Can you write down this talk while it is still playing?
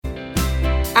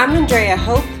I'm Andrea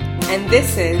Hope, and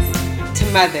this is To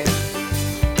Mother.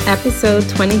 Episode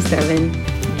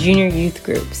 27, Junior Youth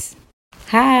Groups.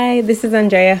 Hi, this is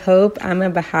Andrea Hope. I'm a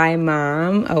Baha'i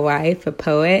mom, a wife, a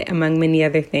poet, among many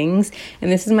other things.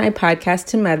 And this is my podcast,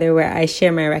 To Mother, where I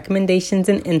share my recommendations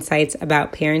and insights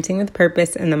about parenting with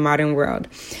purpose in the modern world.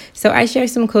 So I share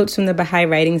some quotes from the Baha'i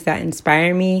writings that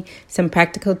inspire me, some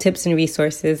practical tips and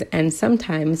resources, and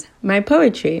sometimes my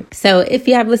poetry. So if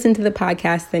you have listened to the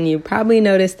podcast, then you probably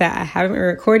noticed that I haven't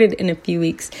recorded in a few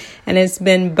weeks, and it's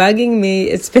been bugging me.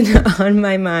 It's been on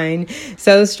my mind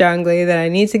so strongly that I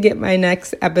need to get my next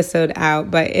episode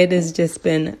out, but it has just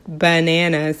been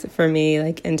bananas for me,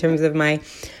 like in terms of my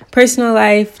personal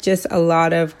life, just a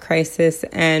lot of crisis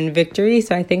and victory.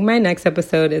 So I think my next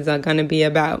episode is going to be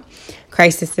about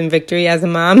crisis and victory as a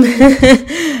mom.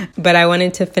 But I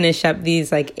wanted to finish up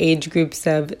these like age groups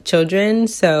of children.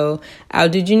 So I'll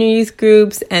do junior youth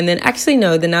groups, and then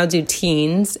then I'll do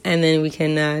teens, and then we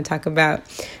can talk about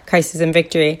crisis and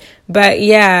victory. But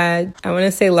yeah, I want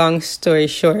to say long story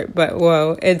short, but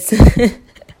whoa, it's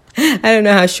I don't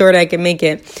know how short I can make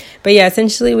it. But yeah,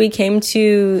 essentially we came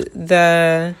to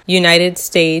the United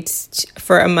States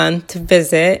for a month to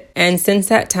visit. And since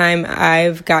that time,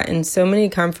 I've gotten so many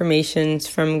confirmations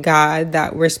from God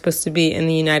that we're supposed to be in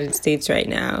the United States right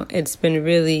now. It's been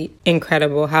really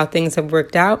incredible how things have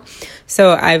worked out.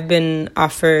 So I've been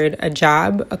offered a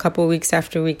job a couple weeks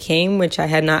after we came, which I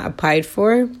had not applied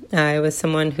for. It was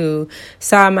someone who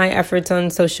saw my efforts on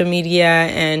social media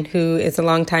and who is a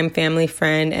longtime family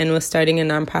friend and was starting a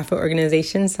nonprofit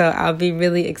organization. So I'll be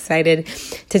really excited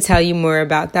to tell you more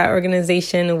about that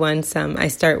organization once I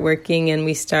start working and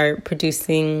we start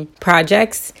producing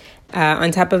projects.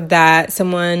 On top of that,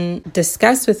 someone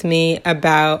discussed with me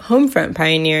about homefront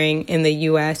pioneering in the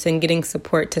U.S. and getting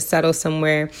support to settle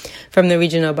somewhere from the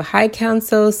Regional Baha'i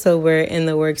Council. So we're in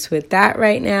the works with that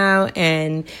right now.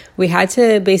 And we had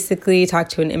to basically talk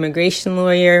to an immigration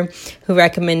lawyer who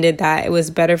recommended that it was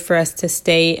better for us to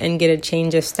stay and get a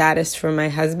change of status for my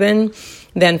husband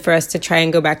than for us to try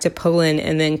and go back to Poland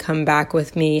and then come back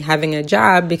with me having a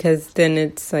job, because then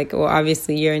it's like, well,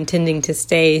 obviously you're intending to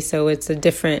stay, so it's a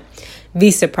different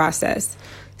visa process.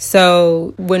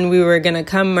 So when we were going to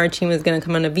come, Marcin was going to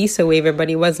come on a visa waiver, but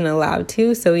he wasn't allowed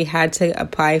to. So we had to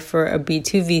apply for a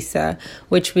B2 visa,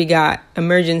 which we got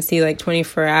emergency like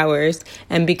 24 hours.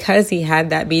 And because he had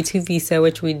that B2 visa,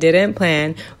 which we didn't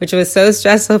plan, which was so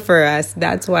stressful for us,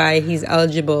 that's why he's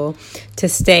eligible to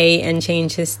stay and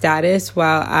change his status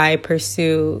while I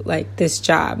pursue like this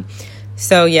job.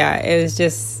 So yeah, it was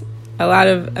just a lot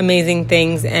of amazing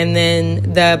things. And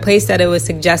then the place that it was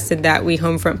suggested that we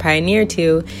homefront pioneer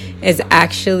to is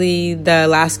actually the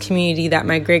last community that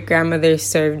my great-grandmother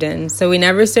served in. So we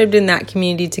never served in that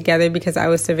community together because I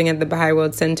was serving at the Baha'i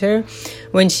World Center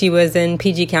when she was in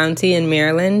PG County in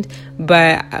Maryland.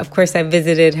 But of course I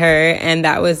visited her, and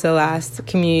that was the last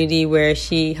community where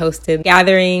she hosted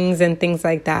gatherings and things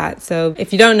like that. So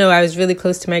if you don't know, I was really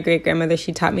close to my great-grandmother.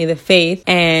 She taught me the faith.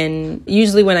 And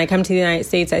usually when I come to the United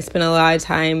States, I spend a lot of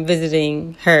time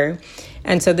visiting her.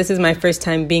 And so this is my first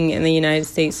time being in the United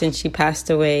States since she passed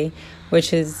away,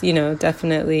 which is,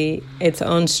 definitely its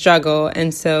own struggle.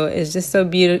 And so it's just so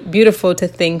beautiful to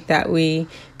think that we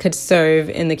could serve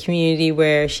in the community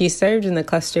where she served, in the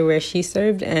cluster where she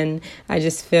served. And I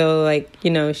just feel like,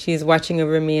 she's watching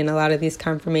over me, and a lot of these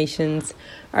confirmations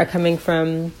are coming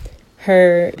from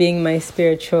her being my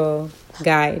spiritual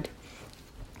guide.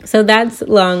 So that's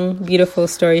long, beautiful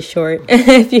story short.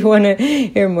 If you want to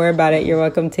hear more about it, you're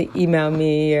welcome to email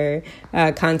me or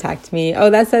contact me. Oh,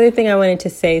 that's the other thing I wanted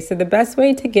to say. So the best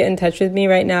way to get in touch with me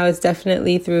right now is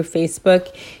definitely through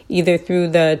Facebook, either through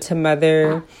the To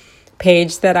Mother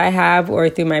page that I have or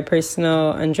through my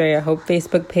personal Andrea Hope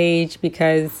Facebook page,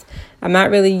 because I'm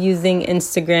not really using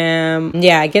Instagram.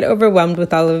 Yeah, I get overwhelmed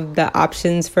with all of the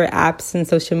options for apps and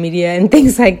social media and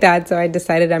things like that. So I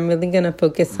decided I'm really going to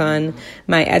focus on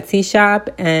my Etsy shop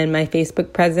and my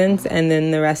Facebook presence. And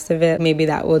then the rest of it, maybe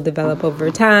that will develop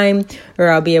over time, or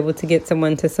I'll be able to get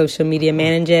someone to social media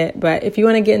manage it. But if you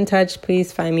want to get in touch,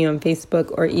 please find me on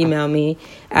Facebook or email me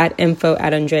at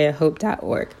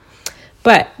info@andreahope.org.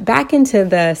 But back into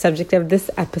the subject of this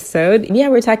episode. Yeah,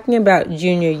 we're talking about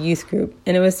junior youth group.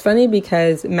 And it was funny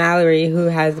because Mallory, who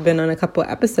has been on a couple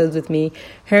episodes with me,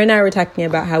 her and I were talking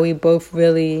about how we both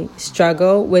really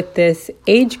struggle with this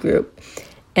age group.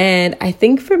 And I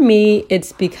think for me,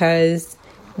 it's because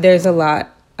there's a lot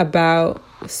about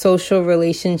social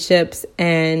relationships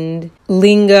and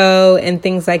lingo and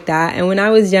things like that. And when I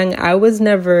was young, I was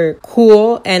never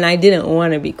cool and I didn't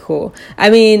want to be cool. I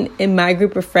mean, in my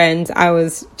group of friends, I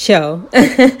was chill,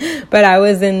 but I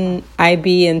was in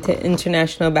IB, into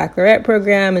International Baccalaureate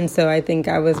program. And so I think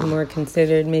I was more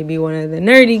considered maybe one of the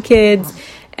nerdy kids.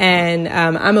 And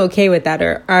I'm okay with that.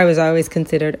 Or I was always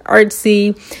considered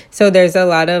artsy. So there's a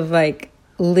lot of like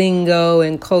lingo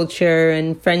and culture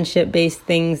and friendship-based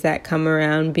things that come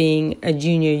around being a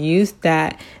junior youth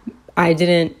that I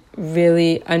didn't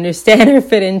really understand or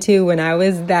fit into when I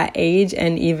was that age.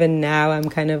 And even now I'm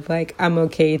kind of like, I'm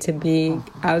okay to be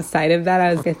outside of that.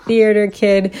 I was a theater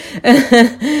kid,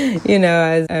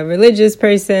 as a religious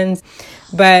person.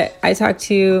 But I talked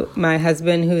to my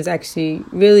husband, who's actually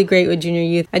really great with junior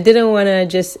youth. I didn't want to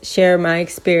just share my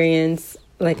experience,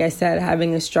 like I said,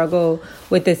 having a struggle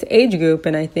with this age group.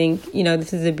 And I think,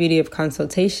 this is the beauty of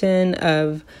consultation,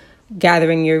 of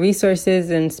gathering your resources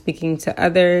and speaking to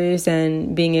others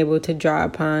and being able to draw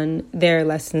upon their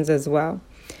lessons as well.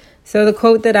 So the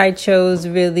quote that I chose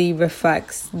really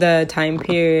reflects the time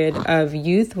period of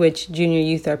youth, which junior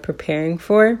youth are preparing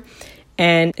for.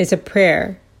 And it's a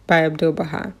prayer by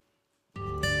Abdu'l-Baha.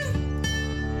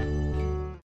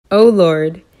 O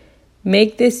Lord,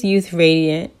 make this youth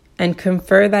radiant and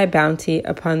confer thy bounty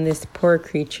upon this poor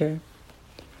creature.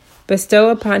 Bestow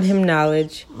upon him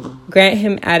knowledge, grant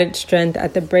him added strength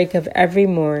at the break of every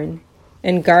morn,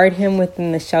 and guard him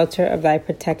within the shelter of thy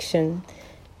protection,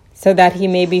 so that he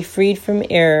may be freed from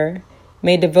error,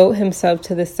 may devote himself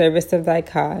to the service of thy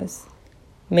cause,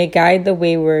 may guide the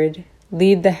wayward,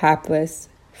 lead the hapless,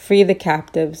 free the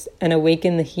captives, and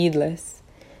awaken the heedless,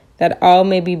 that all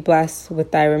may be blessed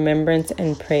with thy remembrance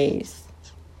and praise.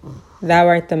 Thou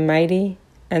art the mighty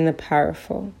and the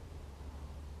powerful.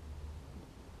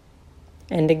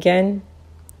 And again,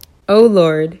 O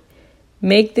Lord,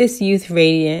 make this youth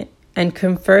radiant and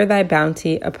confer thy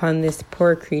bounty upon this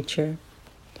poor creature.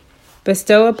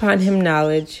 Bestow upon him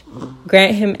knowledge,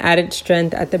 grant him added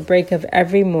strength at the break of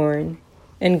every morn,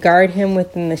 and guard him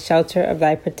within the shelter of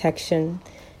thy protection,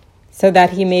 so that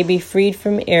he may be freed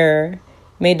from error,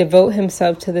 may devote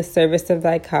himself to the service of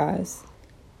thy cause,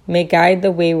 may guide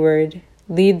the wayward,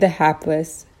 lead the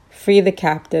hapless, free the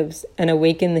captives, and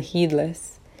awaken the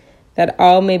heedless, that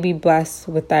all may be blessed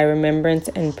with thy remembrance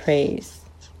and praise.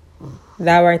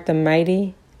 Thou art the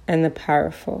mighty and the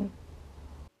powerful.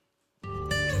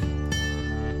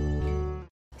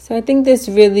 So I think this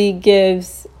really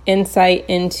gives insight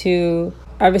into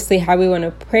obviously how we want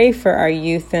to pray for our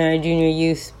youth and our junior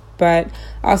youth, but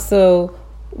also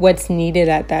what's needed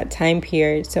at that time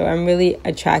period. So I'm really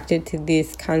attracted to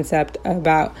this concept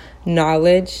about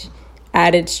knowledge,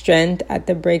 added strength at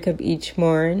the break of each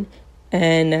morn,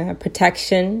 and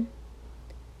protection,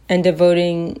 and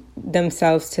devoting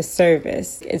themselves to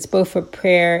service. It's both a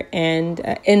prayer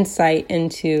and insight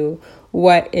into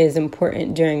what is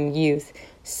important during youth.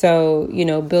 So,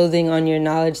 building on your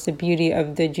knowledge, the beauty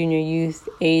of the junior youth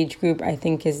age group, I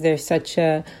think, is there's such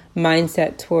a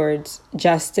mindset towards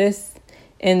justice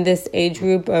in this age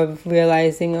group of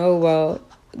realizing, oh, well,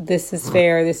 this is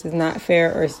fair, this is not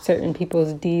fair, or certain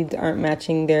people's deeds aren't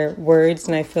matching their words.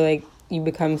 And I feel like you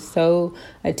become so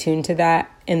attuned to that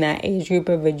in that age group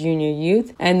of a junior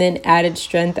youth. And then added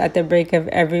strength at the break of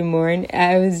every morn.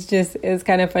 It was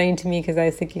kind of funny to me because I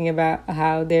was thinking about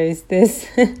how there's this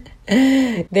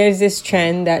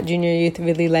trend that junior youth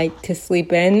really like to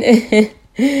sleep in,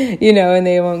 and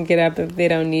they won't get up if they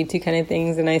don't need to, kind of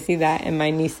things. And I see that in my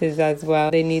nieces as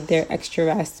well. They need their extra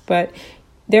rest, but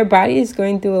their body is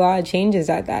going through a lot of changes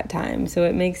at that time. So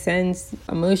it makes sense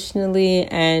emotionally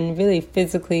and really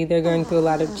physically, they're going through a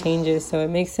lot of changes. So it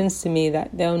makes sense to me that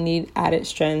they'll need added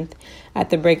strength at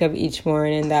the break of each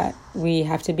morning, and that we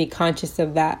have to be conscious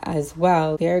of that as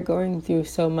well. They're going through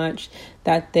so much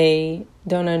that they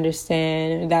don't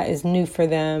understand, that is new for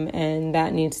them, and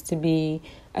that needs to be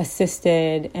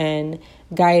assisted and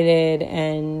guided,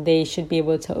 and they should be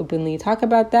able to openly talk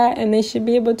about that, and they should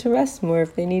be able to rest more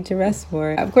if they need to rest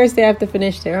more. Of course, they have to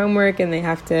finish their homework and they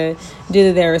have to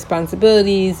do their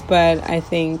responsibilities, but I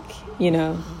think,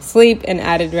 sleep and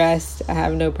added rest, I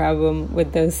have no problem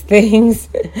with those things.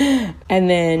 And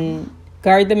then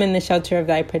guard them in the shelter of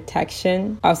thy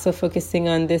protection. Also focusing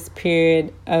on this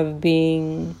period of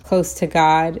being close to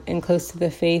God and close to the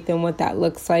faith, and what that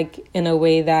looks like in a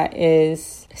way that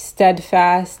is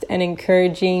steadfast and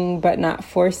encouraging, but not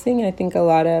forcing. I think a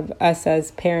lot of us as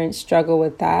parents struggle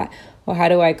with that. Well, how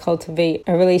do I cultivate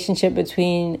a relationship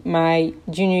between my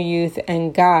junior youth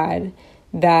and God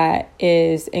that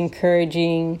is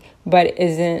encouraging, but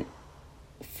isn't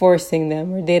forcing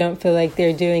them, or they don't feel like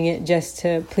they're doing it just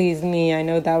to please me. I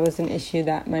know that was an issue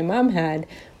that my mom had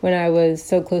when I was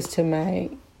so close to my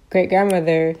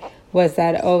great-grandmother, was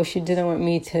that, she didn't want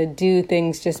me to do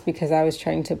things just because I was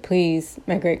trying to please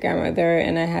my great-grandmother.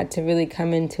 And I had to really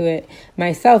come into it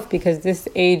myself, because this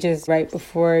age is right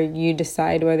before you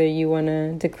decide whether you want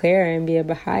to declare and be a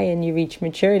Baha'i, and you reach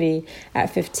maturity at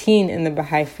 15 in the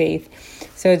Baha'i faith.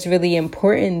 So it's really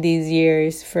important these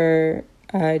years for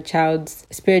a child's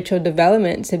spiritual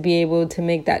development to be able to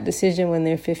make that decision when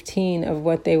they're 15 of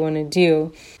what they want to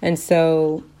do. And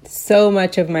so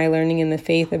much of my learning in the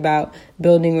faith about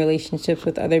building relationships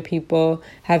with other people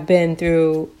have been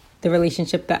through the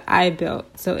relationship that I built.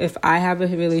 So if I have a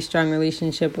really strong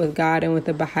relationship with God and with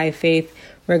the Baha'i faith,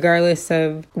 regardless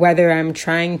of whether I'm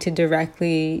trying to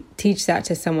directly teach that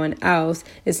to someone else,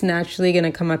 it's naturally going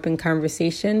to come up in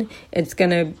conversation. It's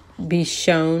going to be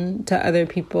shown to other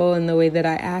people in the way that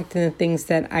I act and the things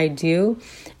that I do.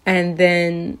 And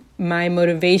then my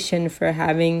motivation for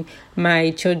having my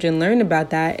children learn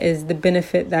about that is the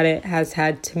benefit that it has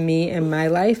had to me in my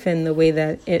life and the way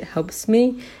that it helps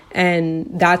me. And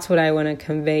that's what I want to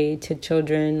convey to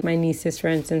children. My nieces, for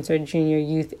instance, are junior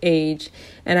youth age,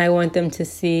 and I want them to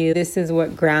see this is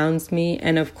what grounds me.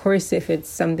 And of course, if it's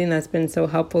something that's been so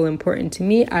helpful, important to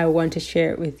me, I want to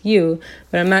share it with you.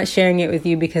 But I'm not sharing it with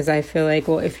you because I feel like,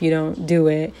 well, if you don't do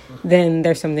it, then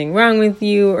there's something wrong with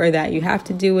you or that you have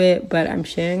to do it. But I'm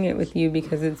sharing it with you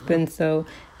because it's been so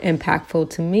impactful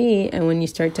to me. And when you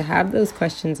start to have those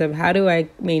questions of how do I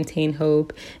maintain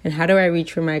hope, and how do I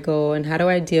reach for my goal, and how do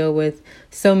I deal with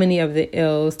so many of the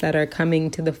ills that are coming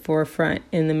to the forefront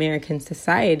in American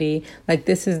society, like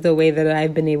this is the way that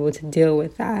I've been able to deal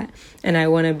with that. And I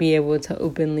want to be able to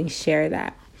openly share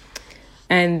that.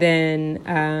 And then,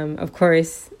 of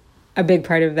course, a big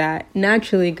part of that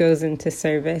naturally goes into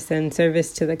service, and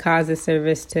service to the cause of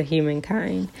service to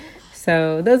humankind.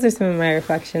 So those are some of my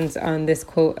reflections on this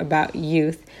quote about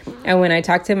youth. And when I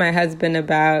talked to my husband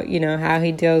about, how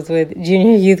he deals with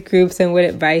junior youth groups and what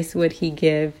advice would he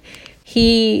give,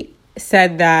 he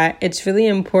said that it's really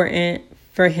important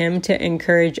for him to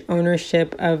encourage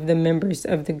ownership of the members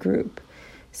of the group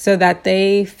so that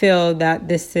they feel that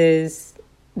this is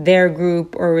their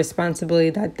group or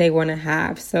responsibility that they want to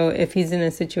have. So if he's in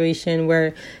a situation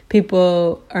where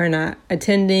people are not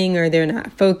attending or they're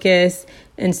not focused,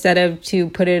 instead of to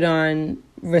put it on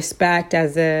respect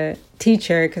as a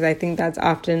teacher, because I think that's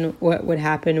often what would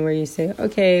happen, where you say,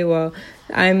 okay, well,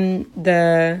 I'm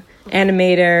the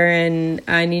animator and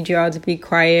I need you all to be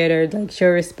quiet or like show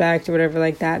respect or whatever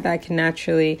like that. That can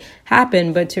naturally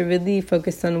happen, but to really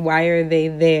focus on why are they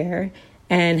there,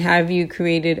 and have you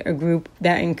created a group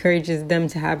that encourages them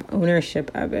to have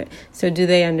ownership of it? So do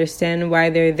they understand why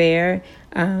they're there?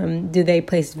 Do they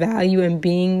place value in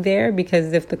being there?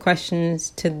 Because if the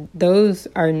questions to those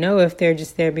are no, if they're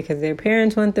just there because their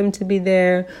parents want them to be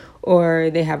there or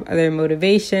they have other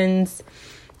motivations,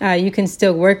 you can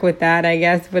still work with that, I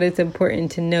guess, but it's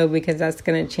important to know because that's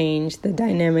going to change the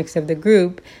dynamics of the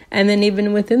group. And then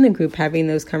even within the group, having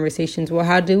those conversations, well,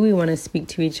 how do we want to speak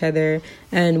to each other?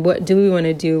 And what do we want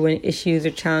to do when issues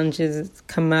or challenges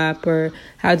come up? Or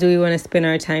how do we want to spend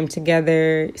our time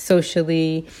together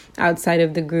socially outside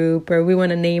of the group? Or we want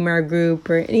to name our group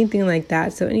or anything like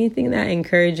that. So anything that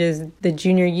encourages the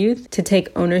junior youth to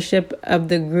take ownership of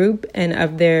the group and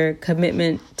of their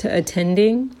commitment to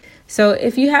attending. So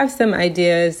if you have some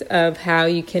ideas of how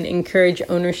you can encourage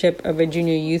ownership of a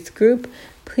junior youth group,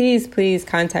 please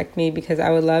contact me, because I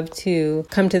would love to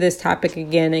come to this topic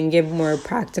again and give more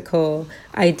practical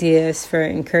ideas for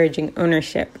encouraging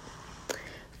ownership.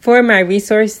 For my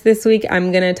resource this week,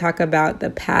 I'm going to talk about the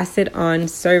Pass It On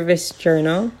Service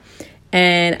Journal.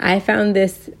 And I found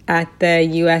this at the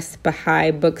U.S.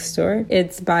 Baha'i bookstore.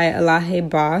 It's by Elahe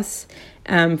Boss.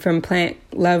 From Plant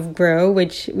Love Grow,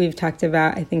 which we've talked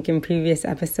about, I think, in previous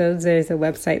episodes. There's a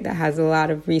website that has a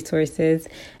lot of resources.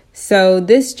 So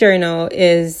this journal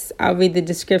is, I'll read the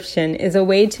description, is a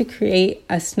way to create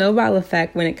a snowball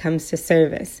effect when it comes to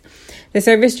service. The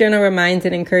service journal reminds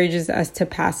and encourages us to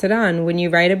pass it on. When you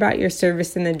write about your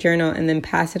service in the journal and then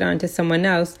pass it on to someone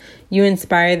else, you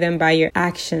inspire them by your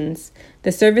actions.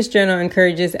 The service journal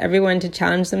encourages everyone to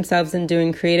challenge themselves in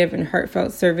doing creative and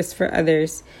heartfelt service for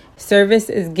others. Service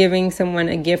is giving someone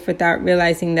a gift without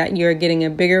realizing that you are getting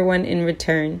a bigger one in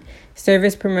return.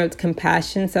 Service promotes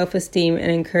compassion, self-esteem,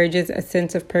 and encourages a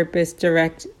sense of purpose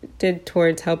directed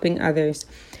towards helping others.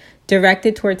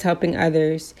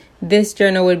 This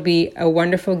journal would be a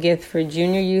wonderful gift for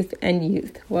junior youth and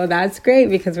youth. Well, that's great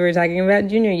because we're talking about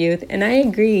junior youth, and I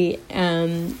agree.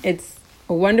 It's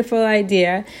a wonderful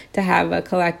idea to have a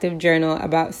collective journal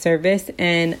about service,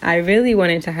 and I really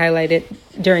wanted to highlight it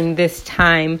during this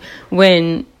time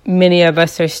when many of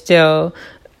us are still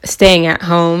staying at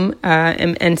home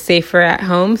and safer at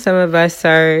home. Some of us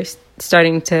are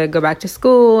starting to go back to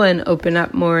school and open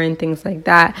up more and things like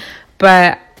that.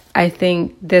 But I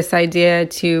think this idea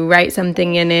to write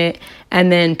something in it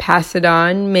and then pass it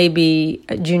on, maybe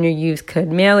junior youth could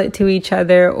mail it to each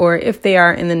other, or if they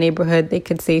are in the neighborhood, they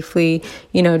could safely,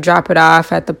 drop it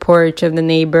off at the porch of the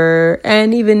neighbor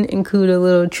and even include a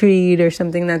little treat or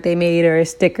something that they made or a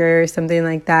sticker or something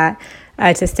like that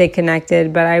to stay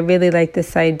connected. But I really like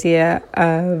this idea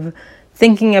of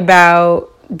thinking about,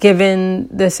 given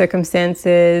the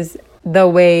circumstances, the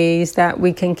ways that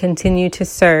we can continue to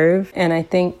serve. And I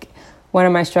think one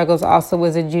of my struggles also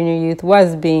as a junior youth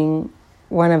was being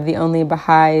one of the only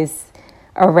Baha'is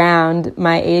around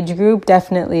my age group,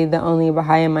 definitely the only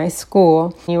Baha'i in my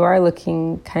school. You are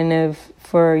looking kind of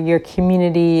for your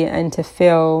community and to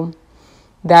feel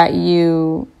that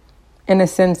you, in a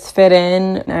sense, fit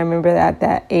in. I remember at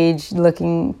that age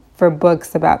looking for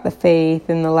books about the faith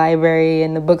in the library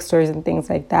and the bookstores and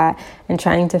things like that, and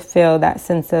trying to feel that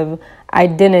sense of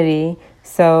identity.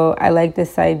 So I like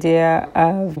this idea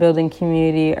of building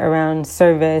community around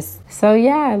service. So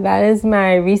yeah, that is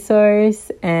my resource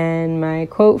and my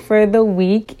quote for the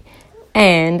week.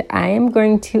 And I am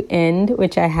going to end,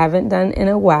 which I haven't done in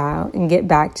a while, and get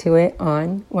back to it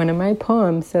on one of my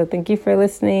poems. So thank you for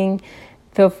listening.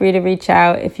 Feel free to reach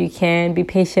out if you can. Be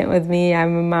patient with me.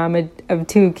 I'm a mom of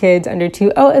 2 kids under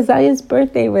 2. Oh, Azalia's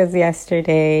birthday was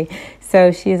yesterday.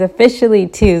 So she's officially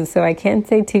 2. So I can't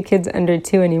say 2 kids under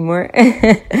 2 anymore.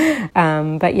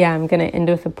 But yeah, I'm going to end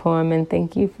with a poem. And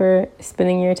thank you for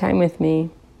spending your time with me.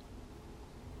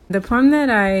 The poem that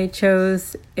I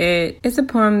chose, it is a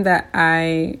poem that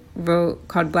I wrote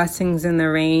called Blessings in the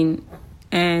Rain.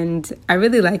 And I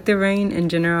really like the rain in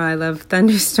general. I love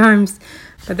thunderstorms.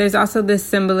 But there's also this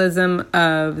symbolism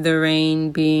of the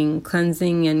rain being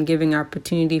cleansing and giving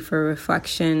opportunity for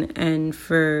reflection and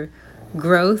for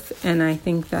growth. And I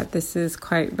think that this is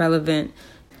quite relevant.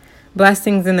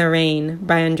 Blessings in the Rain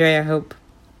by Andrea Hope.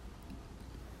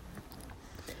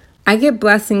 I get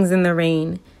blessings in the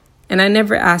rain, and I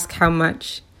never ask how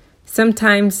much.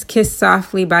 Sometimes kissed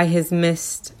softly by his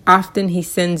mist, often he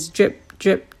sends drip,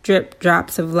 drip, drip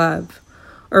drops of love.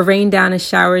 Or rain down a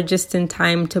shower just in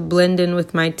time to blend in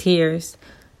with my tears.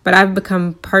 But I've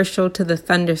become partial to the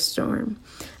thunderstorm.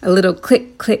 A little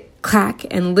click, click, clack,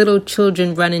 and little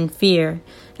children run in fear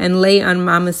and lay on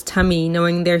mama's tummy,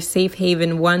 knowing their safe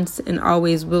haven once and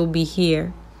always will be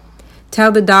here.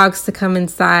 Tell the dogs to come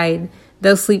inside.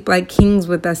 They'll sleep like kings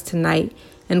with us tonight,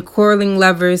 and quarreling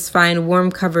lovers find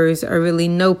warm covers are really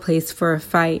no place for a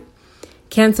fight.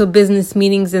 Cancel business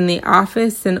meetings in the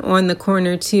office and on the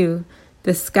corner too.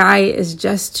 The sky is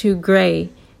just too gray.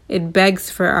 It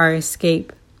begs for our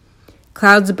escape.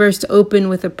 Clouds burst open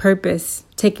with a purpose,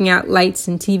 taking out lights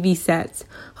and TV sets,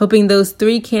 hoping those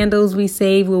 3 candles we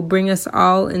save will bring us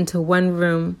all into one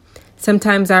room.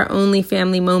 Sometimes our only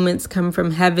family moments come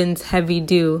from heaven's heavy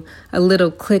dew, a little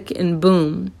click and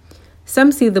boom.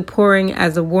 Some see the pouring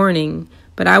as a warning,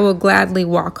 but I will gladly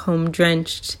walk home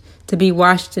drenched, to be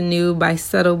washed anew by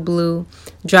subtle blue,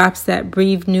 drops that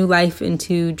breathe new life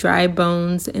into dry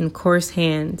bones and coarse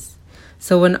hands.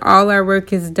 So when all our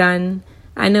work is done,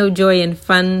 I know joy and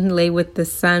fun lay with the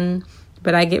sun,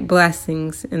 but I get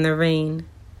blessings in the rain.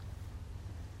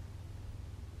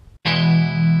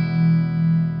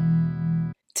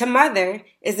 To Mother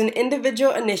is an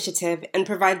individual initiative and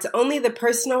provides only the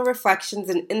personal reflections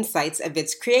and insights of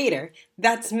its creator.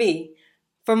 That's me.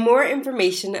 For more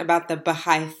information about the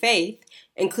Baha'i Faith,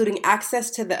 including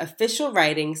access to the official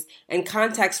writings and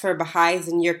contacts for Baha'is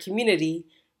in your community,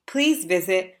 please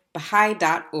visit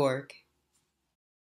Baha'i.org.